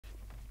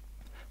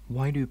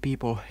Why do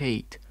people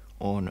hate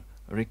on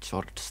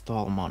Richard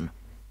Stallman?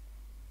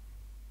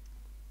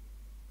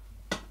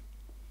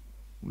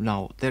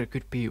 Now, there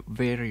could be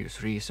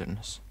various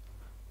reasons,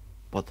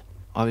 but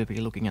I will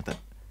be looking at a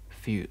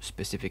few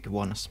specific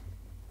ones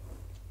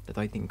that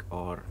I think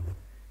are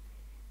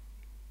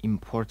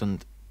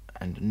important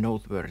and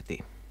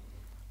noteworthy.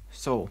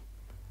 So,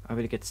 I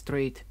will get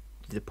straight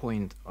to the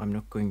point. I'm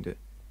not going to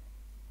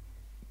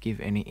give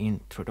any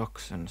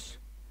introductions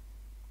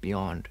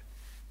beyond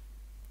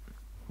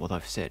what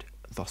I've said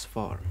thus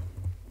far.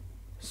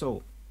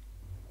 So,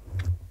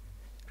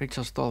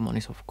 Richard Stallman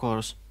is of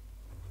course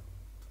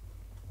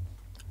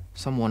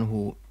someone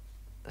who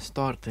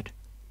started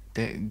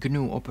the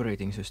GNU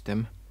operating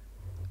system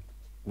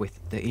with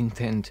the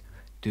intent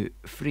to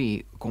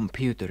free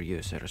computer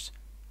users,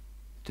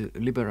 to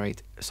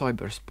liberate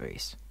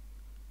cyberspace.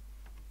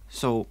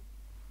 So,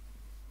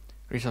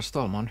 Richard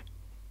Stallman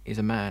is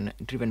a man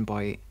driven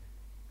by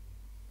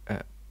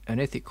an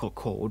ethical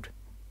code,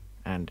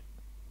 and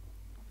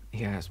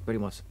he has pretty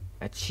much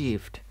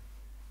achieved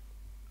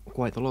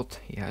quite a lot.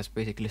 He has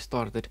basically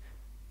started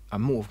a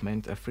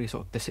movement, the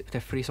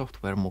free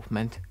software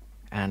movement,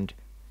 and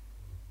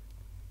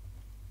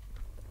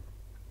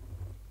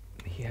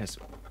he has,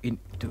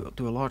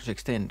 to a large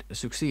extent,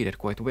 succeeded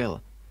quite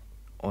well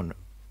on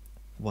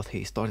what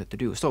he started to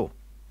do. So,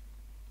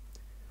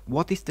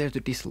 what is there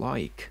to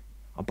dislike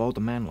about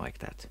a man like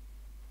that?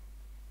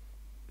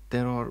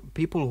 There are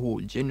people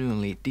who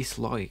genuinely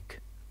dislike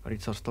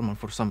Richard Stallman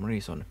for some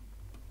reason.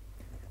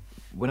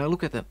 When I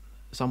look at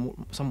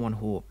someone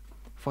who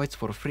fights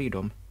for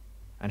freedom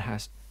and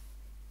has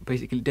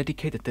basically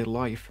dedicated their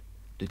life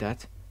to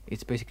that,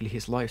 it's basically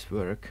his life's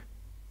work,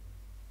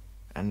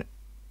 and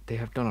they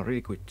have done a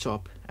really good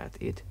job at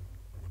it.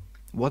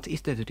 What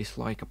is there to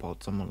dislike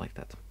about someone like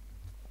that?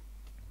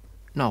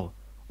 Now,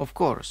 of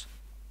course,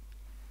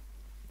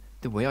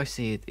 the way I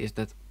see it is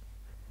that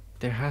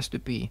there has to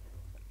be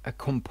a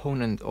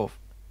component of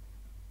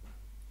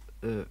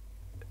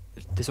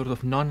the sort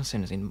of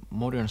nonsense in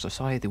modern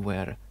society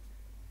where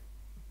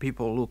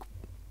people look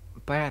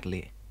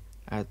badly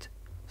at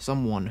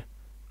someone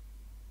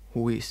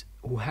who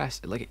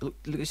has, like,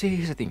 see,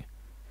 here's the thing.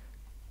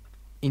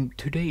 In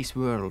today's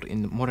world,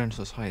 in modern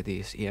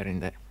societies here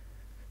in the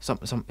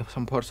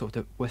some parts of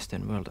the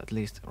Western world at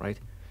least, right,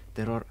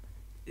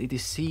 it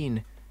is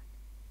seen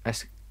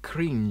as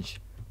cringe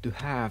to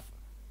have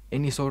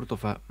any sort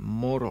of a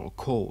moral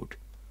code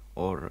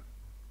or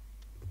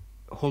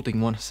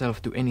holding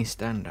oneself to any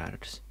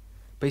standards.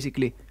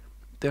 Basically,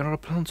 there are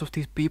plenty of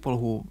these people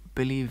who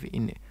believe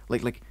in,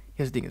 like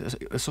here's the thing,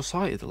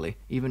 societally,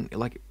 even,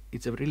 like,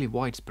 it's a really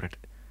widespread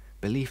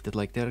belief that,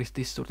 like, there is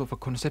this sort of a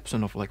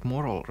conception of, like,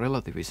 moral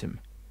relativism,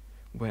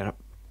 where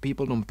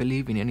people don't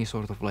believe in any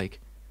sort of, like,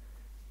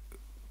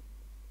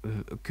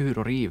 good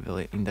or evil,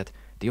 in that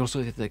they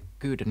also say that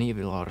good and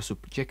evil are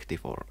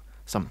subjective or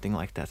something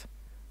like that.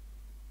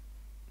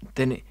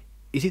 Then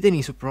is it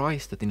any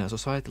surprise that in a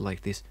society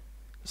like this,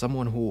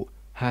 someone who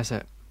has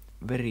a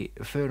very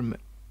firm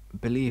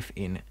belief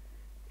in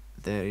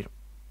their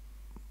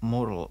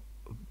moral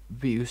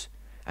views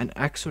and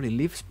actually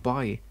lives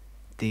by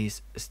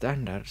these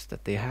standards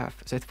that they have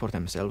set for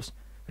themselves?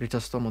 Richard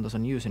Stallman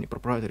doesn't use any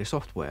proprietary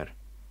software.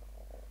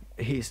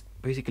 He's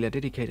basically a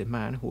dedicated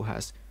man who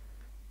has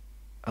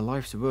a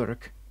life's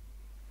work,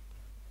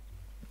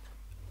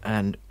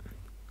 and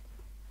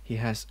he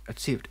has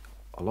achieved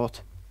a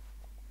lot,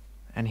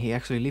 and he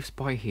actually lives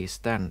by his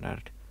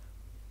standard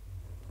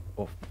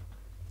of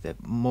the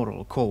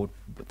moral code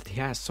that he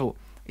has. So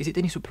is it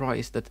any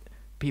surprise that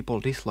people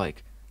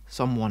dislike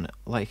someone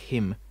like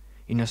him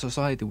in a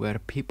society where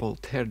people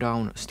tear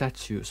down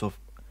statues of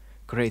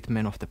great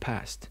men of the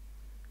past?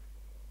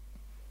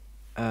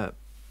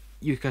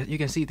 You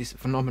can see this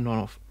phenomenon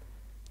of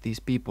these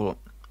people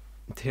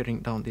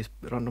tearing down these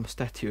random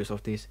statues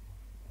of these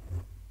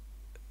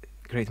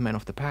great men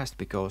of the past,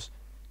 because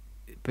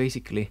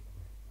basically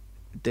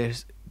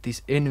there's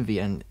this envy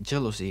and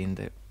jealousy in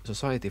the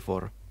society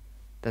for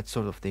that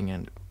sort of thing,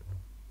 and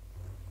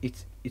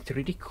it's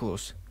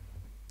ridiculous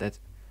that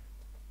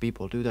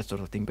people do that sort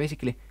of thing.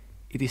 Basically,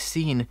 it is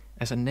seen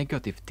as a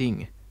negative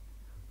thing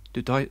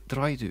to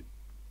try to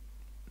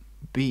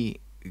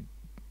be.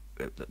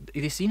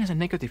 It is seen as a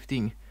negative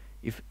thing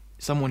if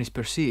someone is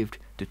perceived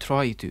to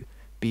try to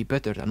be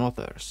better than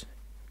others.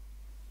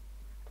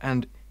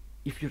 And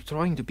if you're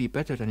trying to be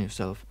better than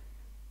yourself,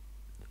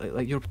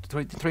 like you're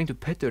trying to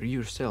better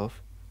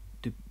yourself,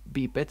 to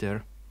be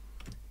better,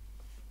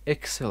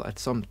 excel at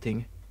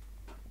something,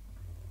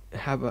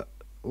 have a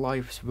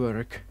life's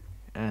work,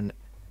 and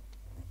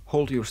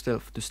hold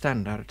yourself to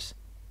standards,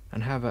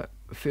 and have a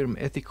firm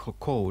ethical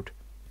code,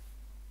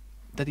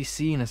 that is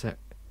seen as a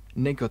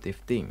negative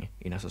thing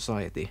in a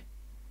society,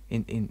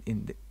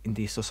 in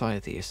these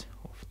societies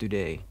of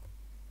today.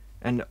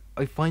 And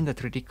I find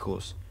that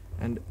ridiculous,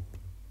 and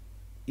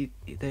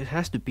there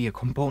has to be a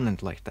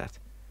component like that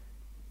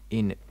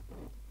in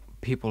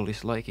people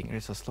disliking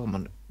Richard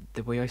Stallman,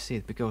 the way I see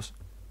it, because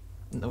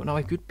now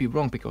I could be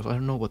wrong, because I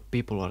don't know what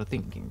people are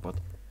thinking, but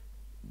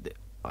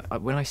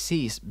when I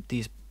see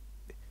these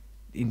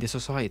in the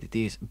society,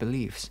 these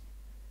beliefs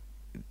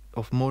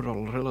of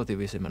moral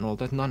relativism and all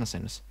that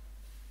nonsense,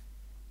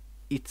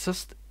 it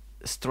just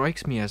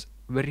strikes me as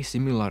very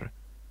similar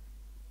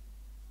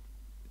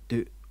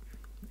to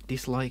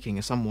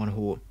disliking someone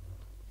who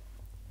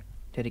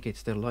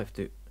dedicates their life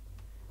to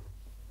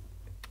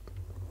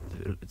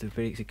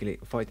basically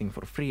fighting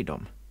for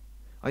freedom.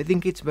 I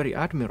think it's very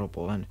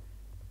admirable, and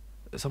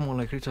someone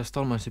like Richard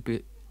Stallman should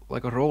be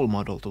like a role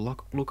model to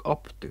look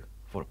up to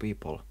for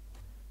people.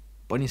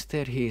 But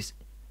instead he is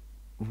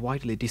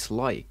widely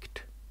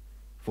disliked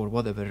for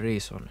whatever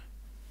reason.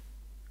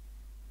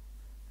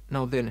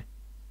 Now then,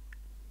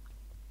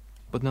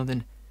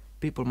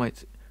 people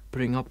might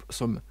bring up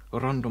some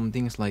random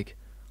things like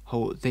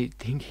how they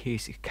think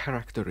his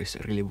character is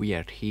really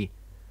weird. He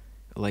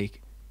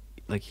like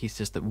he's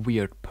just a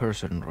weird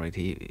person, right?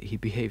 He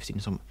behaves in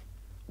some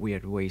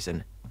weird ways,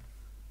 and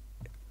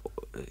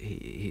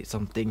he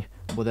something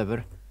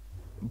whatever.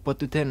 But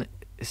to then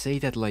say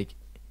that like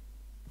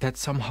that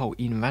somehow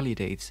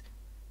invalidates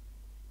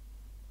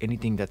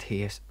anything that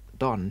he has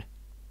done,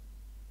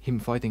 him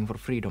fighting for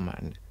freedom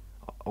and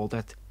all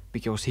that,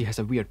 because he has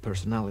a weird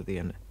personality,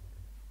 and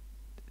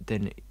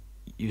then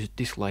you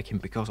dislike him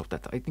because of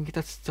that. I think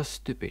that's just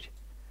stupid,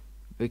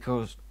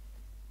 because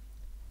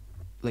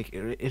like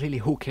really,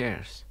 who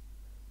cares?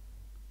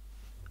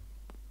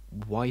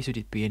 Why should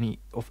it be any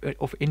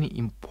of any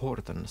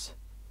importance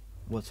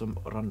what some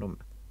random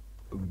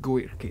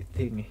quirky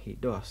thing he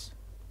does?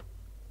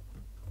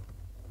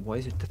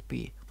 Why should that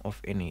be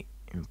of any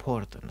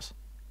importance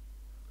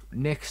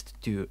next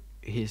to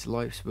his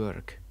life's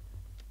work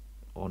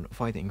on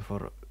fighting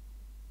for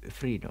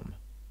freedom?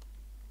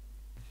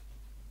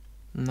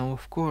 Now,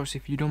 of course,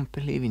 if you don't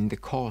believe in the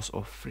cause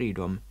of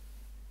freedom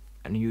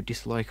and you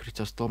dislike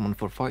Richard Stallman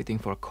for fighting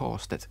for a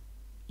cause that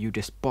you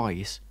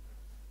despise,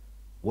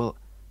 well,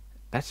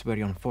 that's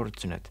very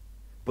unfortunate.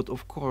 But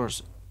of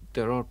course,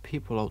 there are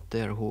people out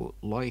there who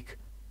like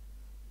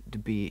to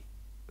be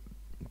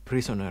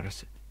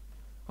prisoners.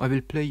 I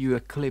will play you a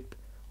clip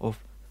of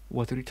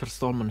what Richard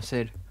Stallman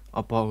said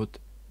about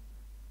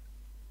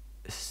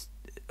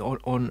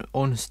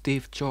on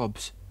Steve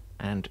Jobs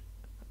and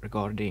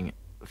regarding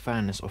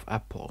fans of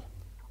Apple.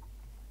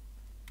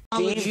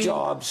 Steve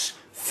Jobs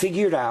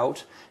figured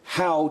out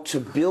how to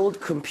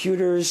build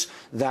computers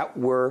that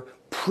were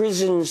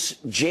prisons,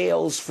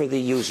 jails for the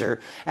user,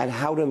 and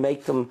how to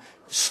make them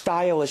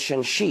stylish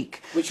and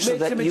chic. Which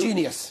makes him a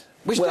genius.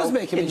 Which does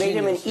make him a genius. It made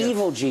him an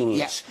evil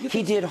genius. Yeah.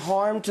 He did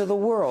harm to the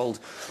world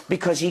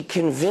because he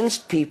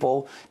convinced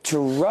people to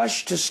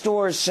rush to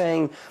stores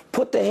saying,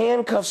 "Put the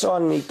handcuffs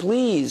on me,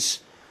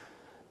 please."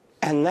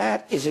 And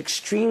that is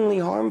extremely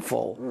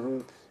harmful. Mm-hmm.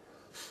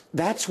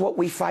 That's what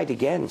we fight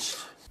against.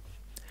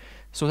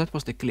 So that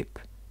was the clip.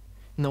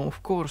 Now,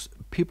 of course,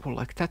 people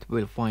like that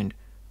will find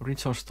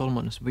Richard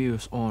Stallman's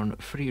views on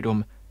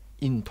freedom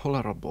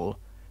intolerable,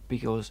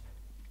 because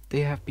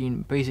they have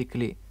been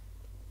basically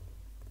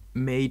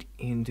made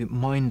into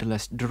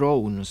mindless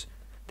drones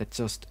that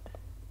just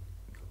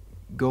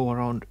go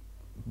around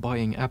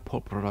buying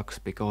Apple products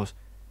because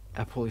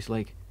Apple is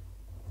like,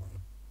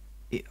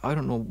 I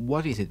don't know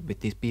what is it with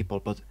these people,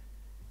 but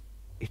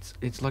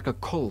it's like a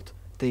cult.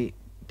 They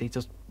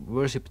just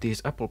worship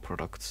these Apple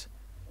products.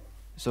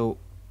 So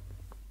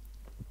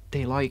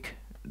they like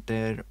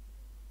their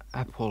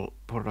Apple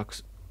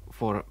products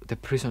for the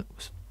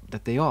prisons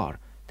that they are.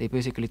 They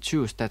basically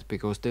choose that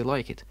because they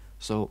like it.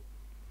 So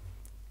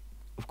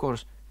of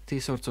course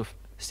these sorts of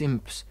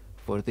simps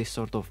for this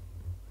sort of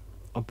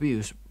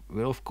abuse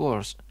will of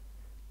course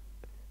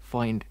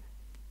find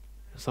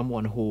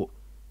someone who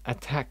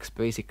attacks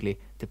basically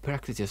the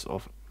practices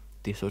of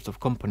these sorts of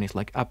companies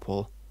like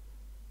Apple.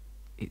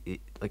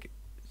 Like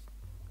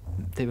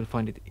they will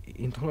find it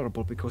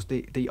intolerable because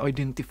they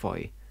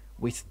identify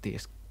with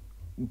these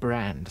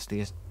brands,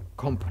 these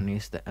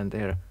companies and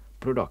their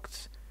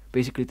products.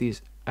 Basically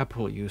these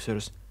Apple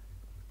users,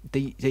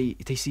 they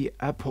see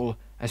Apple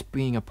as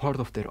being a part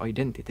of their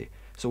identity.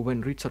 So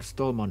when Richard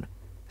Stallman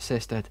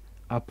says that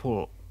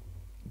Apple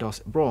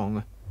does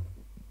wrong,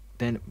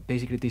 then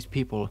basically these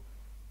people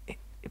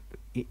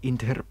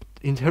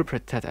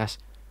interpret that as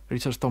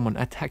Richard Stallman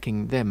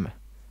attacking them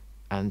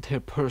and their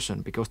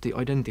person because they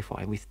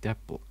identify with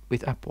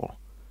Apple.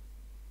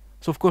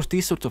 So of course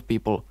these sorts of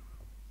people,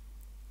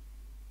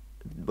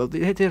 well,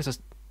 they're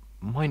just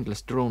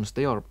mindless drones.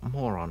 They are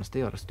morons.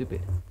 They are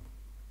stupid.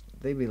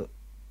 They will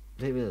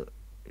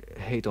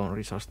hate on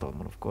Richard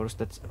Stallman. Of course,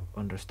 that's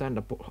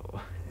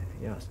understandable.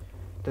 Yes,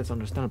 that's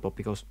understandable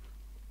because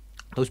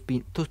those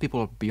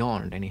people are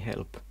beyond any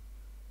help.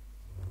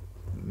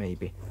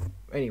 Maybe.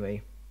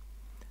 Anyway,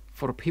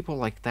 for people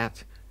like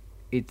that,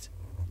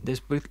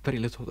 there's very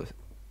little that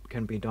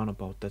can be done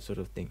about that sort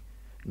of thing.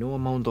 No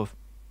amount of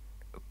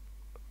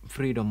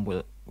freedom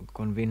will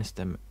convince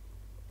them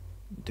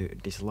to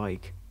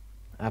dislike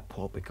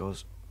Apple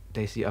because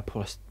they see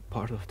Apple as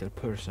part of their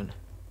person.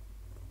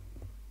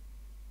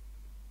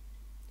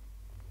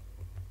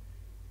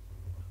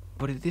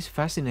 But it is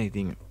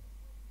fascinating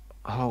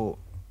how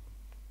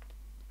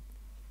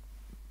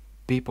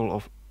people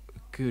of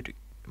good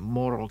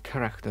moral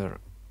character,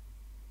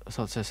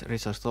 such as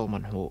Richard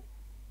Stallman, who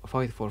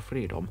fight for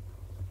freedom,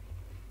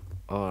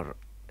 are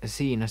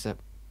seen as a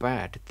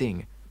bad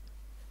thing.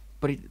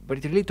 But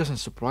it really doesn't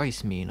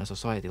surprise me in a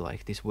society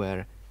like this,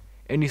 where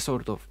any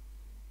sort of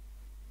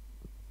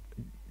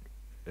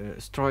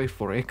strive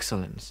for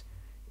excellence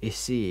is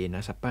seen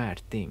as a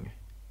bad thing,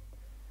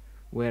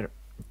 where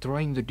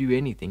trying to do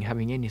anything,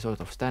 having any sort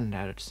of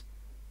standards,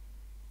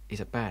 is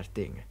a bad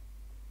thing.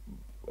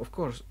 Of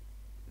course,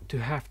 to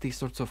have these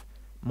sorts of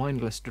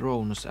mindless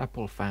drones,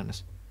 Apple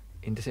fans,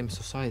 in the same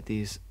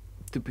society is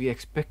to be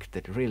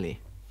expected,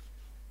 really,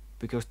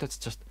 because that's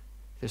just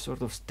the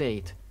sort of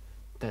state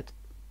that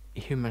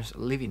humans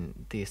live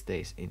in these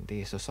days in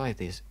these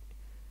societies,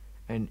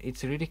 and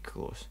it's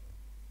ridiculous.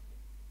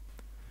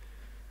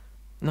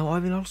 Now I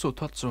will also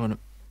touch on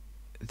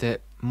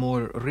the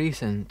more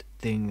recent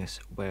things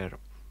where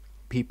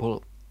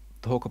people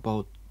talk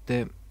about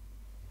the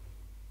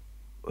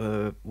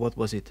what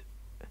was it,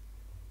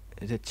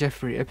 the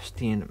Jeffrey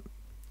Epstein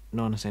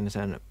nonsense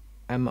and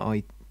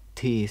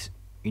MIT's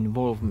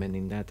involvement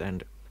in that,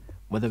 and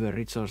whatever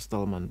Richard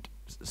Stallman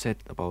said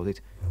about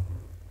it.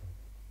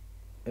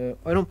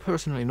 I don't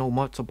personally know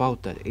much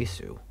about that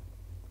issue,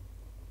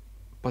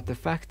 but the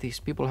fact is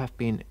people have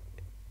been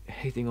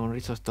hating on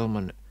Richard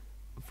Stallman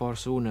far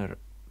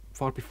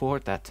before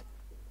that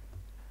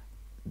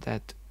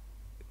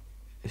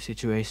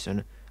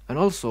situation, and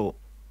also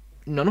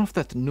none of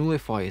that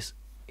nullifies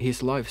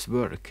his life's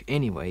work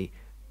anyway,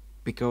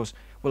 because,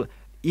 well,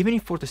 even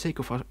if for the sake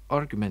of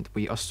argument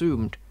we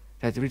assumed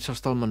that Richard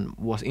Stallman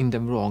was in the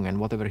wrong and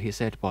whatever he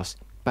said was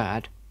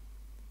bad,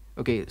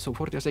 okay, so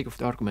for the sake of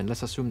the argument,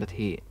 let's assume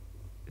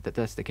that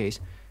that's the case.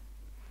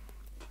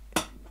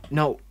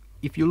 Now,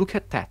 if you look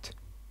at that,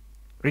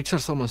 Richard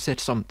Stallman said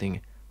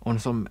something on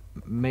some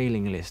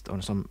mailing list,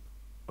 on some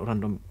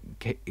random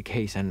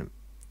case and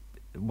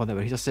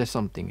whatever, he just says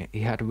something,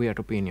 he had a weird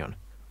opinion.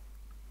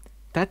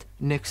 That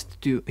next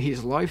to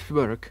his life's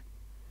work,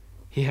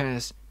 he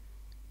has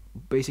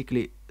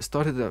basically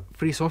started a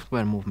free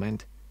software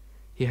movement,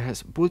 he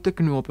has built a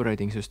GNU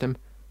operating system,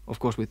 of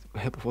course with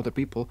help of other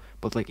people,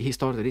 but like he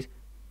started it.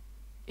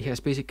 He has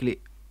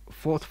basically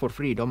fought for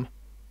freedom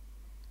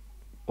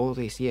all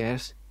these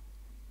years,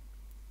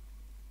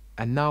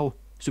 and now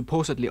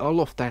supposedly all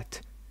of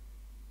that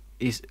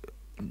is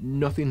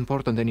not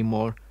important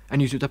anymore,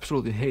 and you should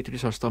absolutely hate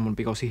Richard Stallman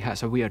because he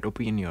has a weird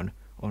opinion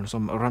on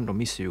some random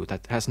issue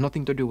that has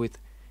nothing to do with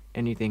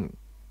anything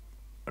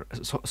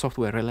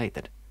software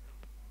related,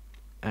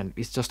 and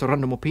it's just a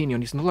random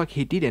opinion. It's not like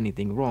he did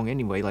anything wrong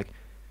anyway. Like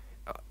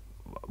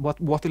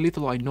what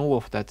little I know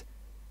of that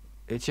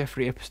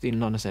Jeffrey Epstein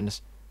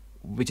nonsense,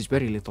 which is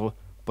very little,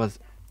 but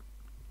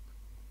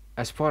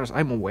as far as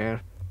I'm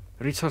aware,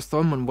 Richard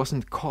Stallman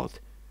wasn't caught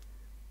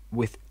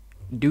with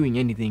doing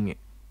anything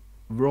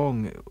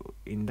wrong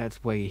in that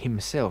way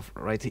himself,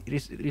 right?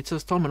 Richard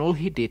Stallman, all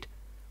he did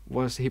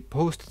was he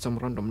posted some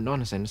random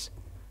nonsense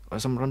or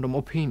some random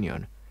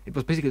opinion. It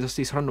was basically just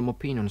this random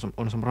opinion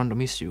on some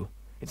random issue.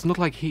 It's not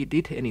like he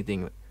did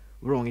anything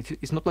wrong.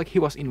 It's not like he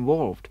was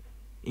involved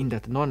in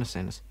that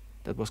nonsense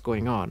that was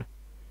going on.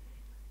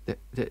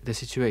 The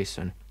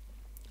situation,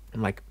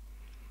 and like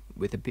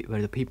with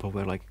where the people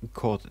were like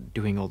caught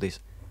doing all this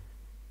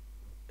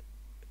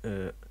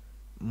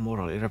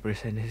morally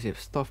representative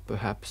stuff,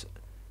 perhaps,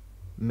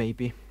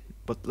 maybe,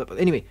 but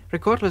anyway,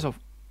 regardless of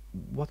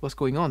what was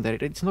going on there,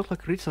 it's not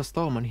like Richard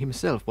Stallman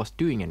himself was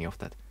doing any of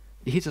that.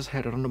 He just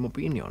had a random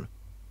opinion.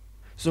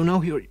 So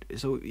now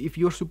so if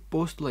you're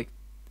supposed to, like,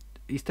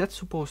 is that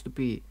supposed to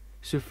be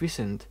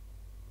sufficient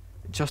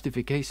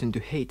justification to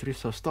hate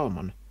Richard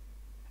Stallman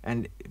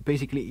and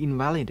basically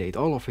invalidate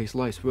all of his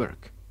life's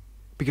work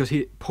because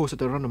he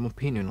posted a random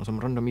opinion on some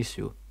random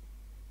issue?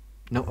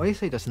 Now I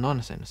say that's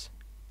nonsense.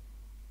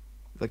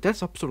 Like,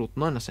 that's absolute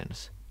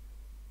nonsense.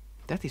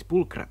 That is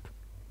bullcrap.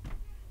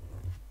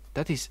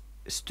 That is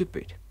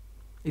stupid.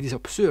 It is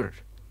absurd,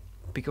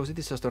 because it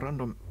is just a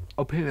random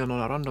opinion on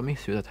a random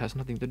issue that has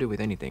nothing to do with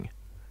anything,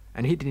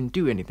 and he didn't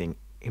do anything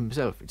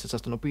himself. It's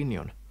just an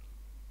opinion.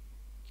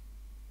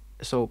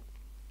 So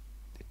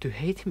to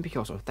hate him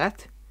because of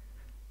that,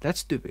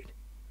 that's stupid.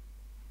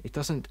 It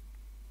doesn't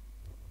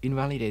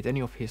invalidate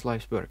any of his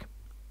life's work.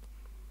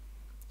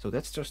 So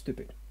that's just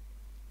stupid.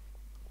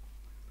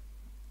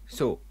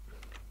 So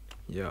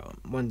yeah,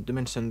 I wanted to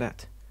mention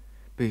that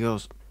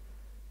because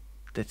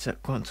that's a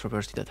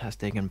controversy that has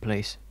taken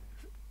place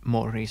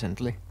more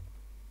recently.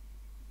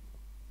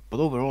 But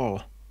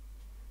overall,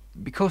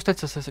 because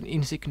that's just an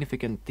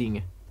insignificant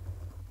thing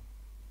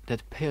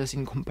that pales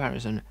in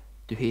comparison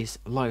to his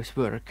life's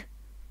work,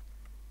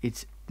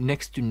 it's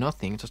next to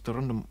nothing, just a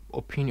random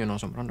opinion on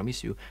some random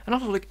issue. And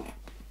also, like,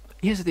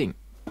 here's the thing.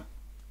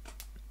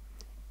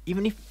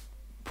 Even if,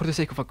 for the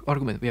sake of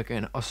argument, we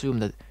can assume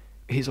that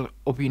his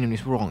opinion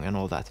is wrong and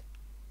all that,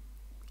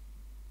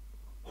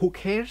 who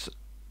cares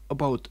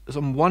about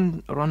some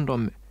one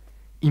random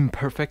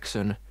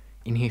imperfection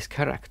in his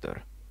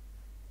character?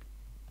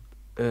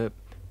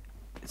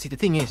 See, the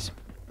thing is,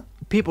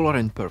 people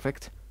aren't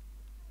perfect.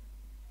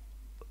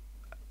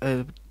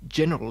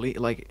 generally,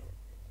 like,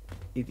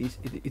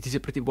 it is a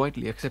pretty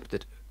widely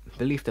accepted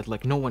belief that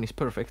like no one is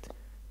perfect,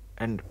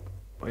 and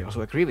I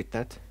also agree with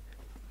that.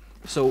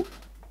 So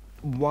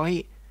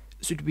why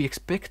should we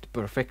expect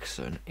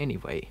perfection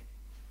anyway?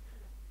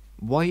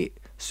 Why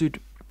should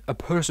a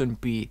person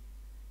be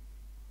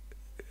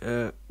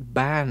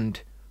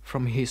banned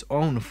from his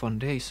own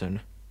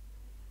foundation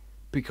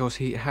because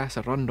he has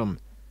a random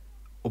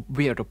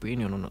weird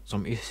opinion on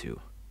some issue?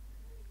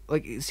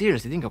 Like,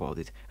 seriously, think about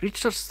it.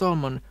 Richard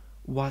Stallman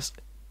was...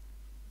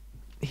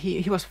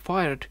 He was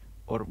fired,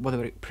 or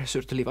whatever,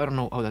 pressured to leave. I don't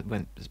know how that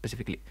went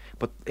specifically.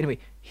 But anyway,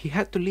 he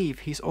had to leave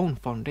his own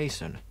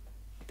foundation,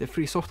 the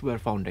Free Software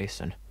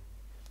Foundation,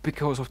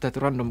 because of that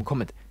random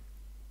comment.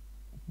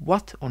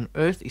 What on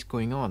earth is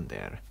going on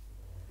there?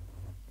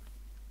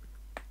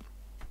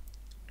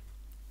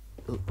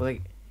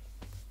 Like,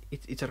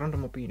 it's a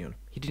random opinion.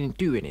 He didn't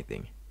do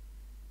anything.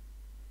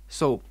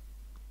 So,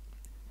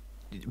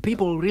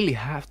 people really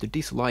have to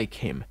dislike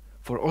him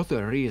for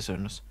other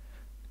reasons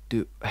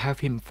to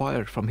have him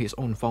fired from his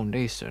own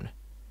foundation.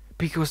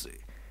 Because,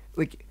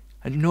 like,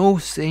 no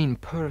sane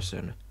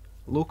person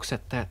looks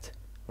at that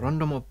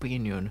random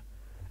opinion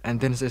and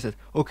then says that,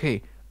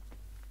 okay,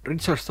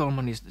 Richard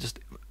Stallman is just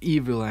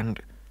evil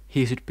and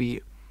he should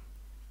be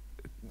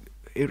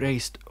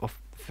erased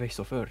off face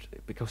of earth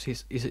because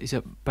he's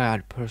a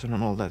bad person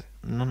and all that.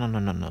 No.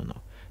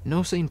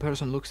 No sane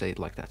person looks at it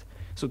like that.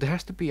 So there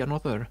has to be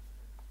another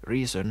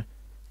reason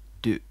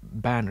to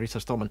ban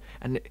Richard Stallman,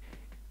 and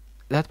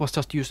that was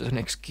just used as an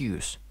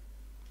excuse.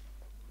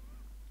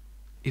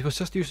 It was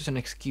just used as an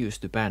excuse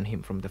to ban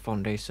him from the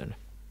foundation.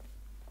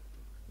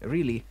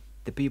 Really,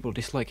 the people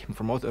dislike him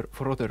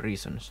for other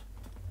reasons.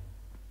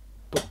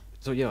 But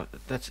so yeah,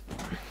 that's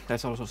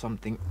also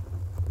something.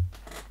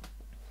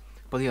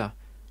 But yeah,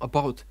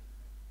 about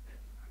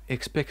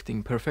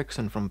expecting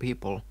perfection from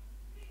people.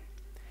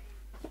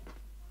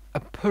 A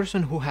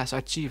person who has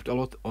achieved a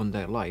lot on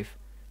their life,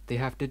 they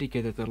have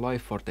dedicated their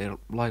life for their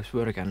life's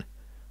work and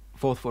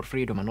fought for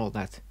freedom and all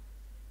that.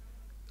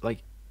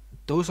 Like,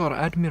 those are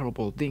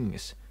admirable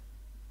things,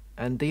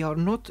 and they are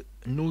not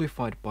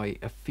nullified by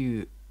a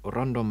few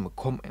random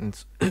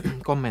comments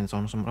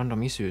on some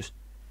random issues.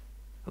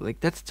 Like,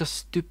 that's just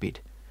stupid.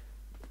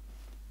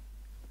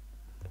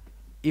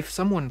 If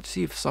someone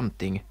achieves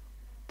something,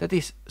 that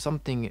is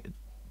something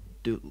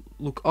to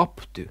look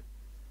up to,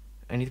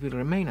 and it will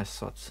remain as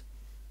such.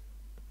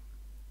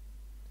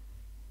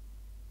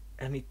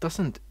 And it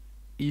doesn't.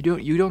 You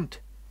don't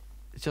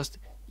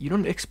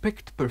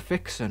expect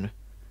perfection.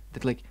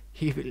 That like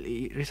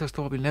Richard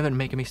Stallman will never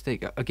make a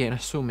mistake. Again,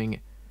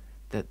 assuming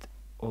that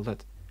all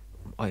that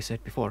I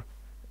said before,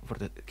 for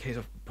the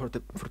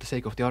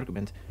sake of the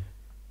argument,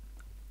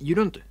 you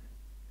don't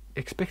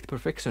expect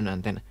perfection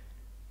and then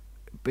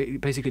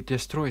basically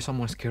destroy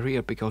someone's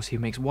career because he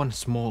makes one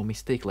small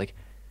mistake. Like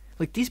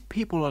these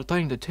people are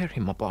trying to tear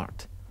him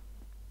apart,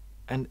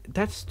 and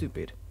that's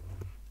stupid.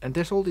 And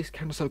there's all this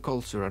cancel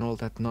culture and all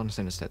that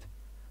nonsense that,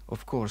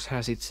 of course,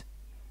 has its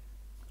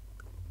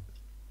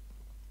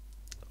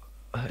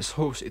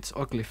shows its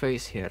ugly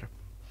face here.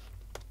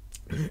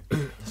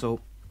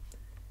 So,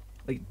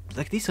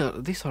 like these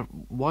are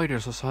wider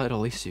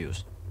societal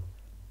issues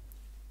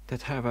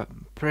that have a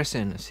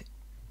presence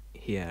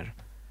here,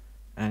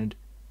 and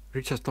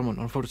Richard Stallman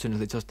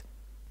unfortunately just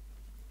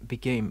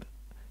became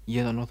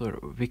yet another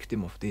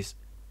victim of this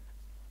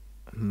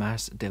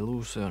mass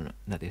delusion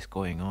that is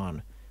going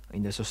on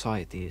in the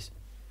societies,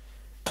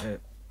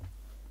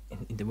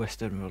 in the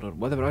Western world or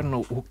whatever. I don't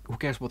know. Who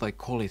cares what I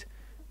call it?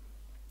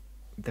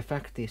 The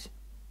fact is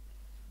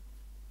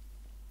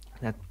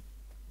that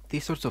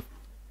these sorts of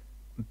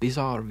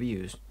bizarre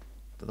views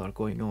that are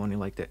going on in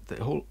like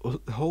the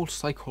whole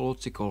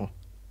psychological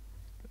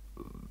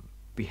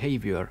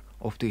behavior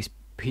of these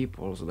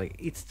people, so like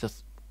it's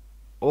just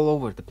all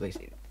over the place.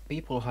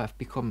 People have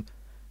become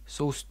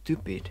so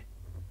stupid,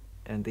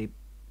 and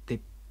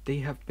they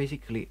have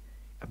basically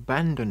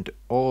abandoned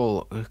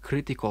all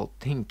critical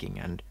thinking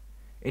and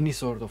any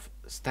sort of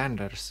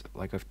standards,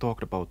 like I've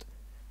talked about.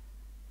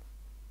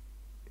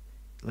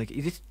 Like,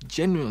 it is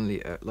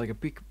genuinely like a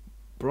big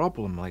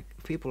problem. Like,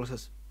 people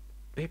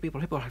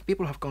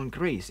have gone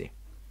crazy.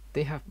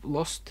 They have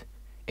lost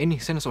any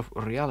sense of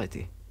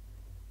reality.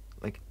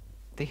 Like,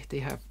 they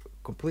have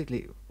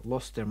completely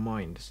lost their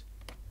minds.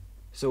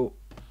 So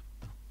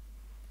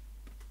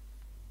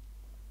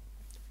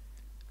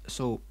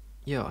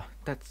yeah,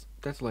 that's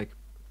like,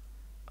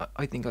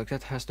 I think like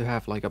that has to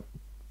have like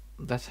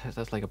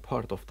that's like a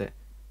part of the,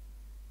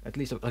 at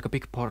least like a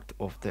big part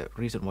of the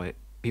reason why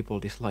people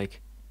dislike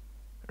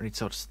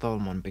Richard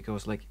Stallman,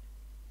 because like,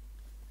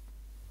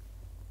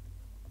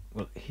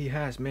 well, he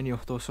has many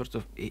of those sorts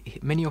of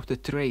many of the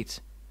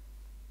traits,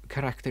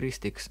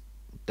 characteristics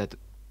that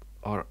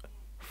are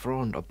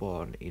frowned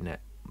upon in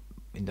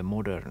the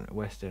modern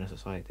Western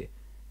society.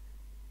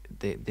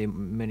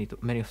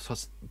 Many of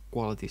such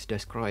qualities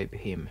describe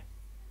him.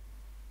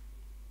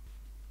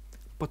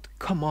 But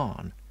come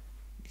on,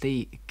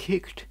 they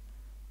kicked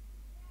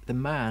the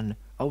man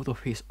out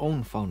of his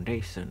own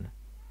foundation.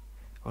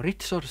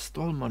 Richard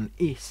Stallman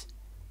is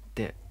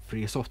the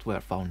Free Software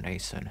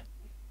Foundation.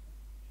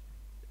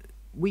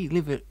 We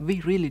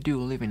really do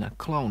live in a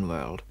clown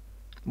world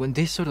when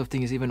this sort of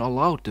thing is even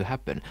allowed to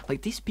happen.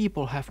 Like, these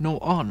people have no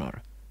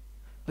honor.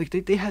 Like,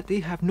 they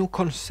have no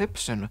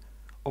conception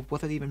of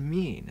what that even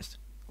means.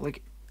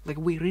 Like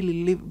we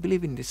really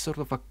live in this sort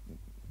of a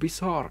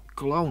bizarre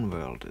clown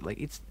world. Like,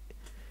 it's,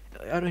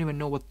 I don't even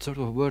know what sort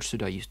of word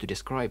should I use to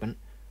describe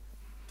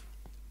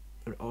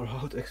or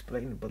how to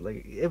explain it, but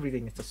like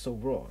everything is just so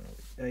wrong.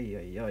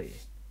 Ay.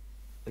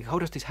 Like, how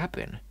does this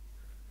happen?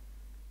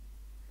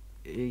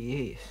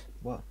 Yes,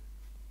 well,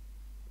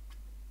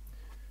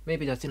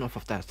 maybe that's enough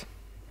of that.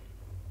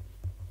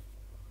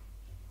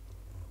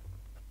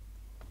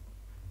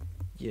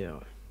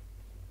 Yeah.